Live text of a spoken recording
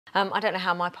I don't know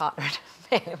how my partner would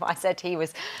feel if I said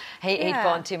he'd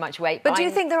gone too much weight. But do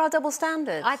you think there are double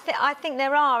standards? I think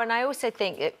there are, and I also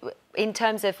think in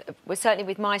terms of, certainly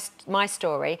with my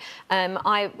story, in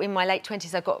my late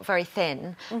 20s I got very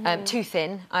thin, too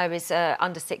thin. I was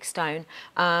under 6 stone,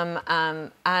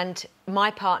 and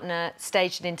my partner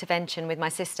staged an intervention with my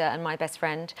sister and my best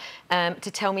friend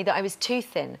to tell me that I was too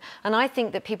thin, and I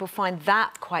think that people find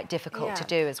that quite difficult to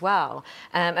do as well.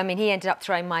 I mean, he ended up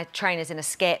throwing my trainers in a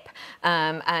skip,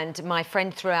 and my friend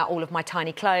threw out all of my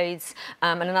tiny clothes,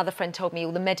 and another friend told me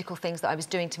all the medical things that I was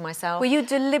doing to myself. Were you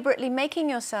deliberately making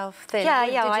yourself thin? Yeah.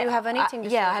 Did you have an eating disorder?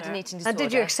 Yeah, I had an eating disorder. And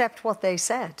did you accept what they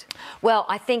said? Well,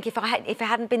 I think if it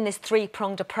hadn't been this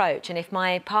three-pronged approach, and if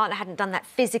my partner hadn't done that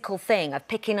physical thing of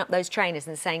picking up those trainers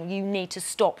and saying, you need to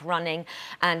stop running,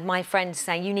 and my friend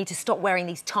saying, you need to stop wearing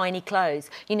these tiny clothes.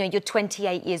 You know, you're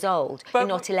 28 years old, you're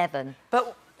not 11.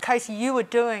 But, Kacey, you were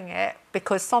doing it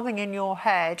because something in your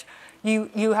head,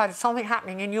 you had something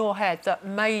happening in your head that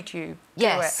made you do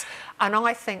it. And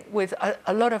I think with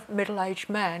a lot of middle-aged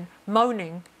men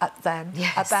moaning at them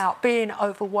about being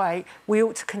overweight, we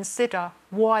ought to consider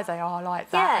why they are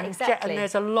like that. Yeah, exactly. And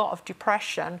there's a lot of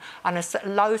depression and a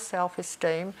low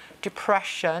self-esteem,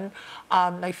 depression.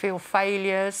 They feel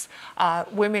failures.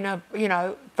 Women are, you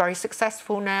know, very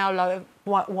successful now.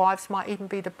 Wives might even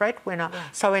be the breadwinner.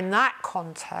 So in that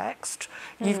context,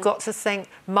 you've got to think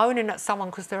moaning at someone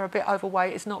because they're a bit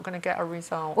overweight is not going to get a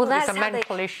result. Well, it's a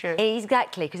mental issue.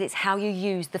 Exactly, because it's how you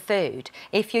use the food.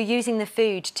 If you're using the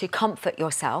food to comfort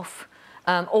yourself,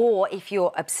 or if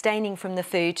you're abstaining from the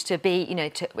food to be, you know,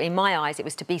 in my eyes, it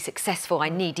was to be successful, I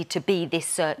needed to be this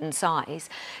certain size.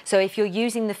 So if you're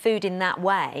using the food in that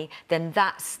way, then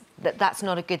that's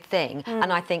not a good thing.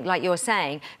 And I think, like you're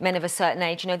saying, men of a certain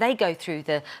age, you know, they go through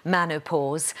the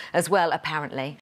menopause as well, apparently.